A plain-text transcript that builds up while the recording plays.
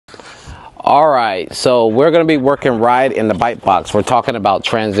All right, so we're going to be working right in the bite box. We're talking about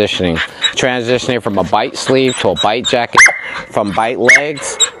transitioning from a bite sleeve to a bite jacket, from bite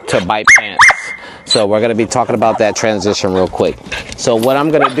legs to bite pants. So we're going to be talking about that transition real quick. So what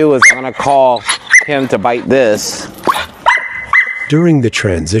I'm going to do is I'm going to call him to bite this. During the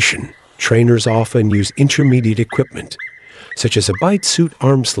transition, trainers often use intermediate equipment, such as a bite suit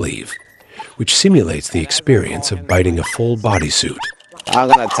arm sleeve, which simulates the experience of biting a full bodysuit. I'm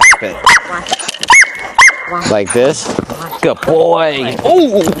going to tap it like this. Good boy.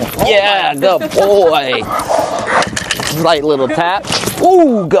 Ooh, yeah, good boy. Light little tap.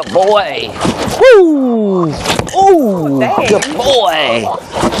 Ooh, good boy. Ooh, ooh, good boy.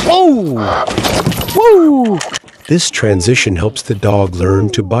 Ooh, woo. This transition helps the dog learn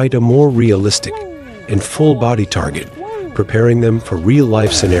to bite a more realistic and full body target, preparing them for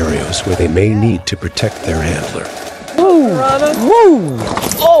real-life scenarios where they may need to protect their handler. Woo! Woo!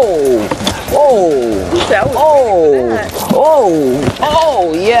 Oh! Oh! Oh! Oh!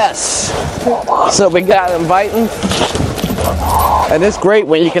 Oh! Yes! So we got him biting. And it's great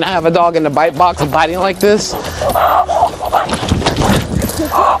when you can have a dog in the bite box and biting like this.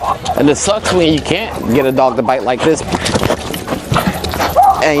 And it sucks when you can't get a dog to bite like this.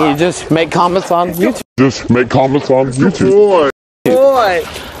 And you just make comments on YouTube. Boy. Boy.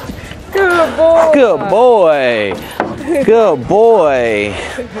 Good boy. Good boy. Good boy.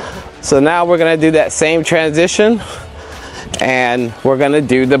 So now we're going to do that same transition. And we're going to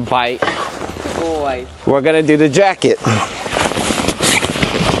do the bite. Boy. We're going to do the jacket.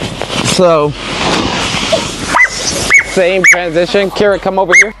 So, same transition. Kira, come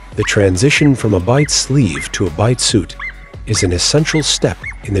over here. The transition from a bite sleeve to a bite suit is an essential step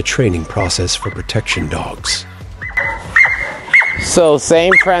in the training process for protection dogs. So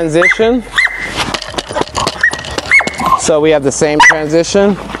same transition. So we have the same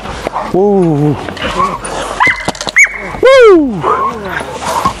transition. Woo. Woo.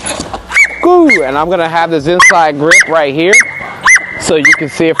 Woo. And I'm going to have this inside grip right here so you can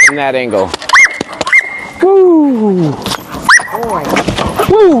see it from that angle. Woo.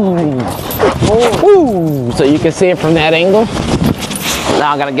 Woo. Woo. So you can see it from that angle.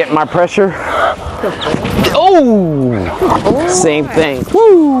 Now I'm going to get my pressure. Oh! Same thing.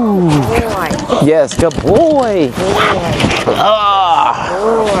 Woo! Yes, good boy. Ah!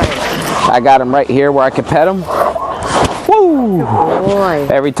 I got him right here where I can pet him. Woo!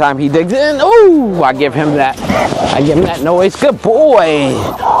 Every time he digs in, ooh! I give him that. I give him that noise. Good boy.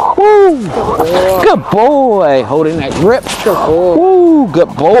 Woo! Good boy. Holding that grip. Woo!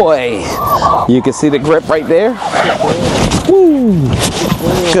 Good boy. You can see the grip right there. Woo!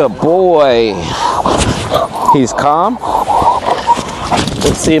 Good boy. He's calm.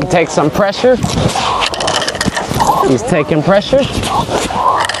 Let's see him take some pressure. He's taking pressure.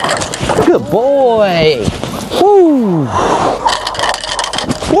 Good boy. Woo!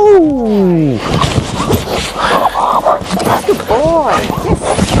 Woo! Good boy.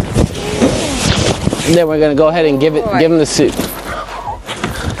 And then we're gonna go ahead and give him the suit.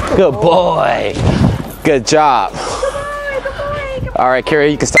 Good boy. Good job. All right, Kira,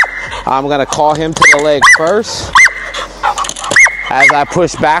 you can stop. I'm gonna call him to the leg first as I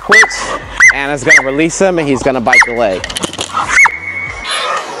push backwards, and it's gonna release him and he's gonna bite the leg.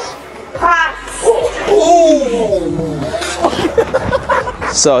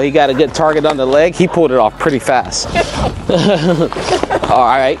 So he got a good target on the leg. He pulled it off pretty fast. All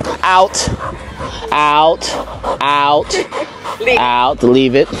right, out, out, out, out,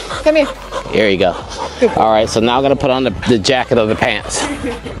 leave it. Come here. Here you go. All right, so now I'm gonna put on the jacket of the pants.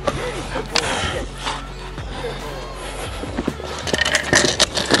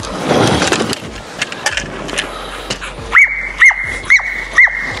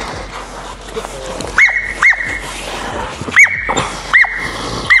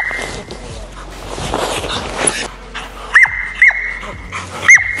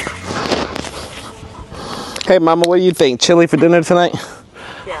 Hey, Mama, what do you think? Chili for dinner tonight?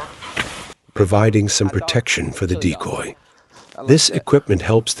 Yeah. Providing some protection for the decoy. This equipment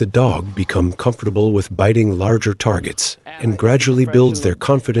helps the dog become comfortable with biting larger targets and gradually builds their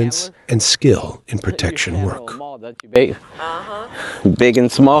confidence and skill in protection work. Big, big and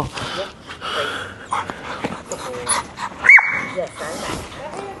small.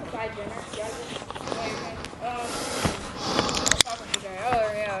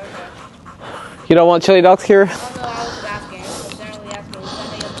 You don't want chili dogs here?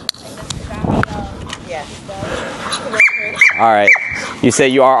 All right. You say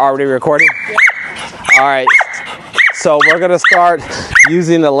you are already recording? Yeah. All right. So we're going to start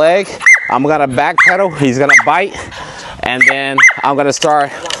using the leg. I'm going to back pedal. He's going to bite. And then I'm going to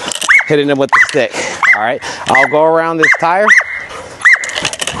start hitting him with the stick. All right, I'll go around this tire.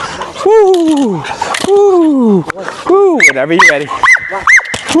 Woo, woo, woo, whenever you're ready.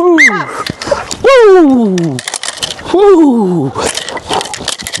 Woo, woo, woo,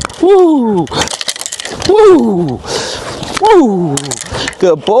 woo, woo, woo,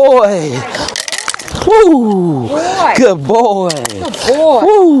 good boy. Woo, good boy. Good boy.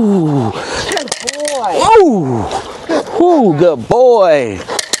 Woo, Good boy. woo, woo, good boy.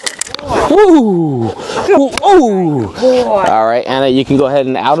 Woo, woo, woo. Boy. All right, Anna, you can go ahead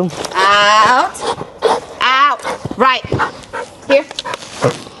and out him. Out. Out. Right. Here.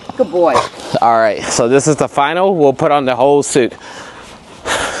 Good boy. All right, so this is the final. We'll put on the whole suit.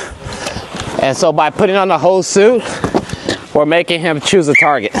 And so by putting on the whole suit, we're making him choose a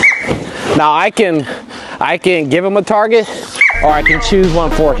target. Now I can give him a target, or I can choose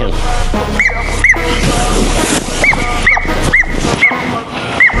one for him.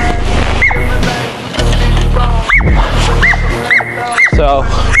 So,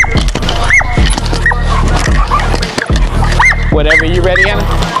 whenever you're ready, Anna.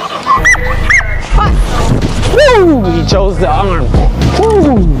 Woo! He chose the arm.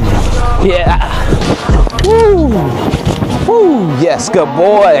 Woo! Yeah. Woo! Woo! Yes, good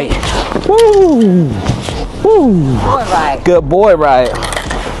boy. Woo! Woo! Boy, right. Good boy, right?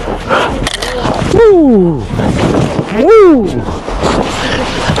 Woo! Woo!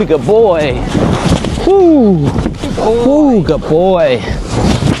 Good boy. Woo! Woo! Good boy.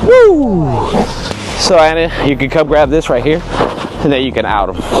 Woo! So Anna, you can come grab this right here, and then you can out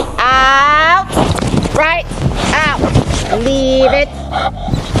him. Out. Right. Out. Leave it.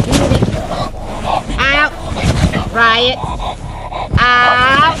 Leave it. Out. Right.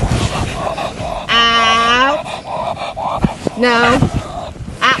 Out. Out. No.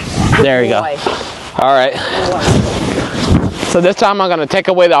 Out. There you go. Boy. All right. So this time I'm gonna take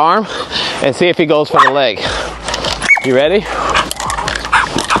away the arm and see if he goes for the leg. You ready?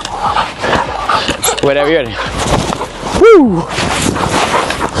 Whatever you're ready. Woo!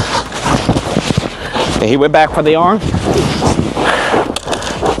 And he went back for the arm.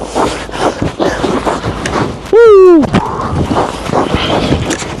 Woo!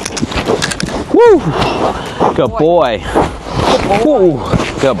 Woo! Good boy. Woo!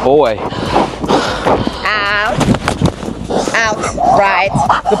 Good boy. Out. Out. Right.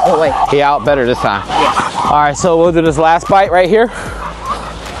 Good boy. He out better this time. All right, so we'll do this last bite right here.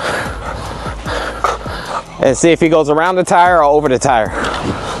 And see if he goes around the tire or over the tire.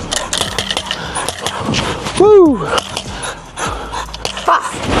 Woo!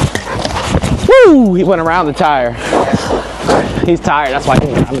 Woo! He went around the tire. He's tired, that's why he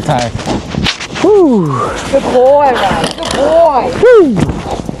went around the tire. Woo! Good boy, right. Good boy. Woo!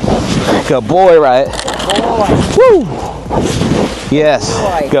 Good boy, right? Good boy. Woo! Yes,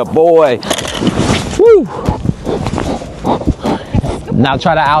 Good good boy. Woo! Now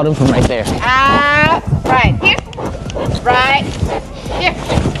try to out him from right there. Out. Right here. Right. Here.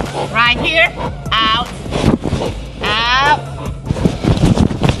 Right here. Out. Out.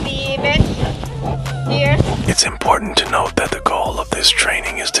 Leave it. Here. It's important to note that the goal of this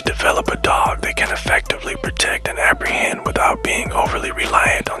training is to develop a dog that can effectively protect and apprehend without being overly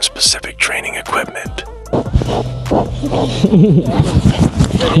reliant on specific training equipment.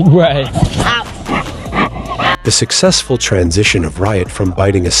 Right. Out. The successful transition of Riot from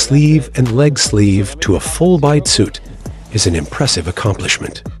biting a sleeve and leg sleeve to a full bite suit is an impressive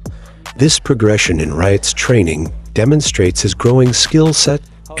accomplishment. This progression in Riot's training demonstrates his growing skill set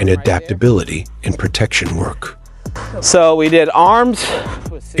and adaptability in protection work. So we did arms.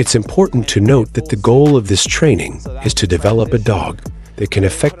 It's important to note that the goal of this training is to develop a dog that can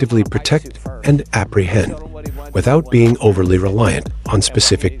effectively protect and apprehend without being overly reliant on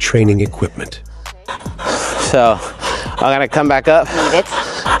specific training equipment. So I'm gonna come back up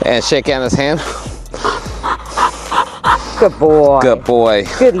and shake Anna's hand. Good boy. Good boy.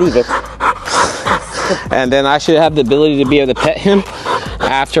 Good, leave it. And then I should have the ability to be able to pet him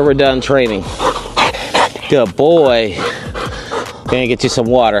after we're done training. Good boy. Gonna get you some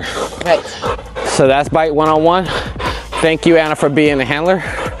water. Right. So that's bite 101. Thank you, Anna, for being a handler.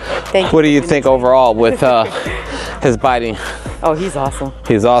 Thank you. What do you think overall with his biting? Oh, he's awesome.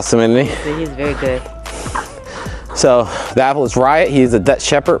 He's awesome, isn't he? He's very good. So that was Riot. He's a Dutch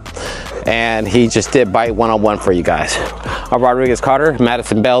Shepherd, and he just did bite 101 for you guys. I'm Rodriguez Carter,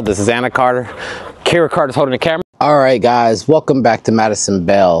 Madison Bell. This is Anna Carter. Kira Carter's holding the camera. All right, guys, welcome back to Madison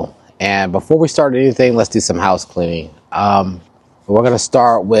Bell. And before we start anything, let's do some house cleaning. We're gonna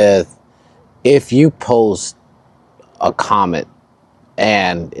start with, if you post a comment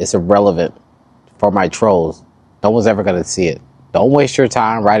and it's irrelevant for my trolls, no one's ever gonna see it. Don't waste your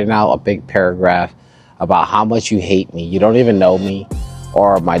time writing out a big paragraph about how much you hate me. You don't even know me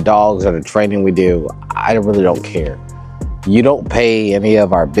or my dogs or the training we do. I really don't care. You don't pay any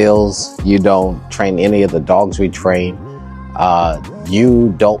of our bills. You don't train any of the dogs we train.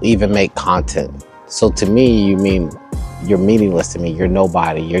 You don't even make content. So to me, you're meaningless to me. You're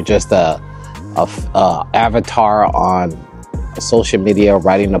nobody. You're just a avatar on social media,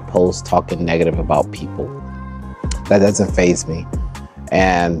 writing a post, talking negative about people. That doesn't faze me.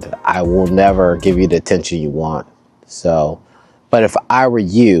 And I will never give you the attention you want. So, but if I were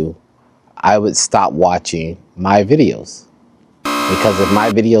you, I would stop watching my videos. Because if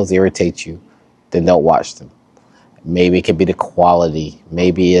my videos irritate you, then don't watch them. Maybe it could be the quality.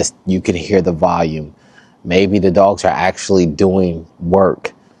 Maybe it's you can hear the volume. Maybe the dogs are actually doing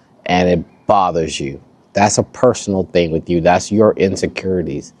work and it bothers you. That's a personal thing with you. That's your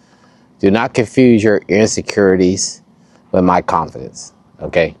insecurities. Do not confuse your insecurities with my confidence,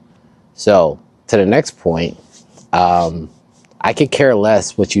 okay? So, to the next point, I could care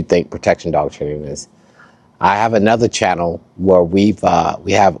less what you think protection dog training is. I have another channel where we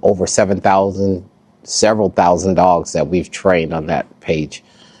have over 7,000, several thousand dogs that we've trained on that page.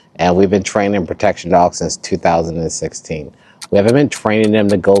 And we've been training protection dogs since 2016. We haven't been training them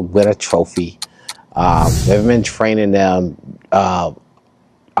to go win a trophy. We haven't been training them,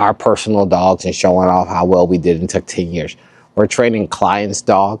 our personal dogs, and showing off how well we did. It took 10 years. We're training clients'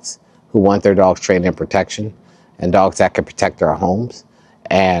 dogs who want their dogs trained in protection and dogs that can protect their homes.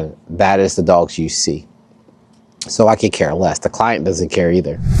 And that is the dogs you see. So I could care less. The client doesn't care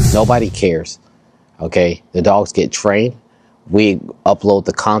either. Nobody cares. Okay, the dogs get trained. We upload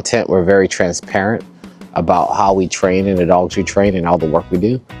the content. We're very transparent about how we train and the dogs we train and all the work we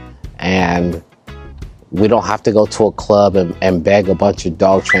do. And we don't have to go to a club and beg a bunch of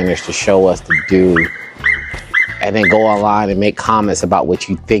dog trainers to show us to do, and then go online and make comments about what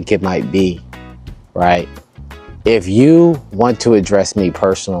you think it might be, right? If you want to address me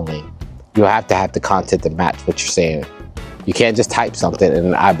personally, you have to have the content to match what you're saying. You can't just type something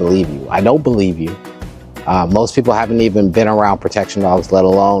and I believe you. I don't believe you. Most people haven't even been around protection dogs, let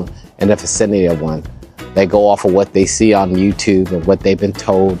alone in the vicinity of one. They go off of what they see on YouTube and what they've been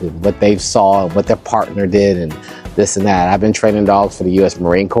told and what they've saw and what their partner did and this and that. I've been training dogs for the U.S.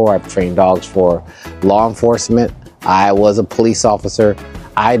 Marine Corps. I've trained dogs for law enforcement. I was a police officer.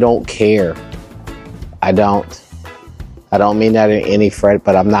 I don't care. I don't mean that in any fret,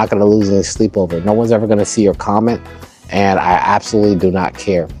 but I'm not going to lose any sleep over it. No one's ever going to see your comment, and I absolutely do not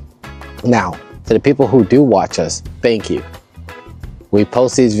care. Now, to the people who do watch us, thank you. We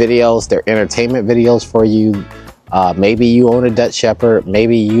post these videos. They're entertainment videos for you. Maybe you own a Dutch Shepherd.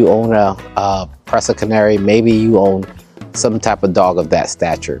 Maybe you own a Presa Canary. Maybe you own some type of dog of that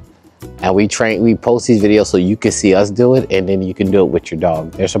stature. And we post these videos so you can see us do it, and then you can do it with your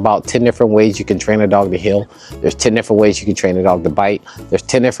dog. There's about 10 different ways you can train a dog to heel. There's 10 different ways you can train a dog to bite. There's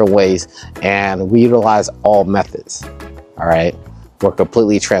 10 different ways, and we utilize all methods, all right? We're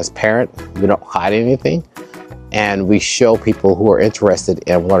completely transparent. We don't hide anything, and we show people who are interested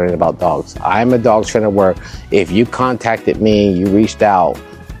in learning about dogs. I'm a dog trainer where if you contacted me, you reached out,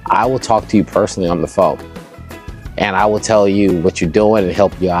 I will talk to you personally on the phone. And I will tell you what you're doing and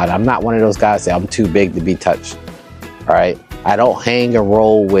help you out. I'm not one of those guys that I'm too big to be touched. All right. I don't hang and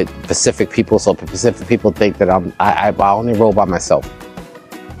roll with Pacific people, so Pacific people think that I only roll by myself.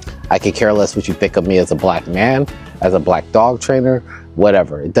 I could care less what you think of me as a black man, as a black dog trainer,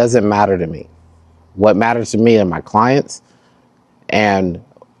 whatever. It doesn't matter to me. What matters to me are my clients and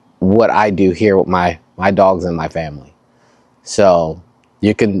what I do here with my dogs and my family. So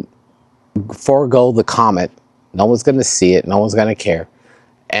you can forego the comment. No one's going to see it. No one's going to care.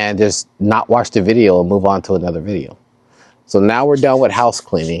 And just not watch the video and move on to another video. So now we're done with house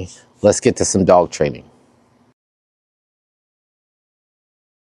cleaning. Let's get to some dog training.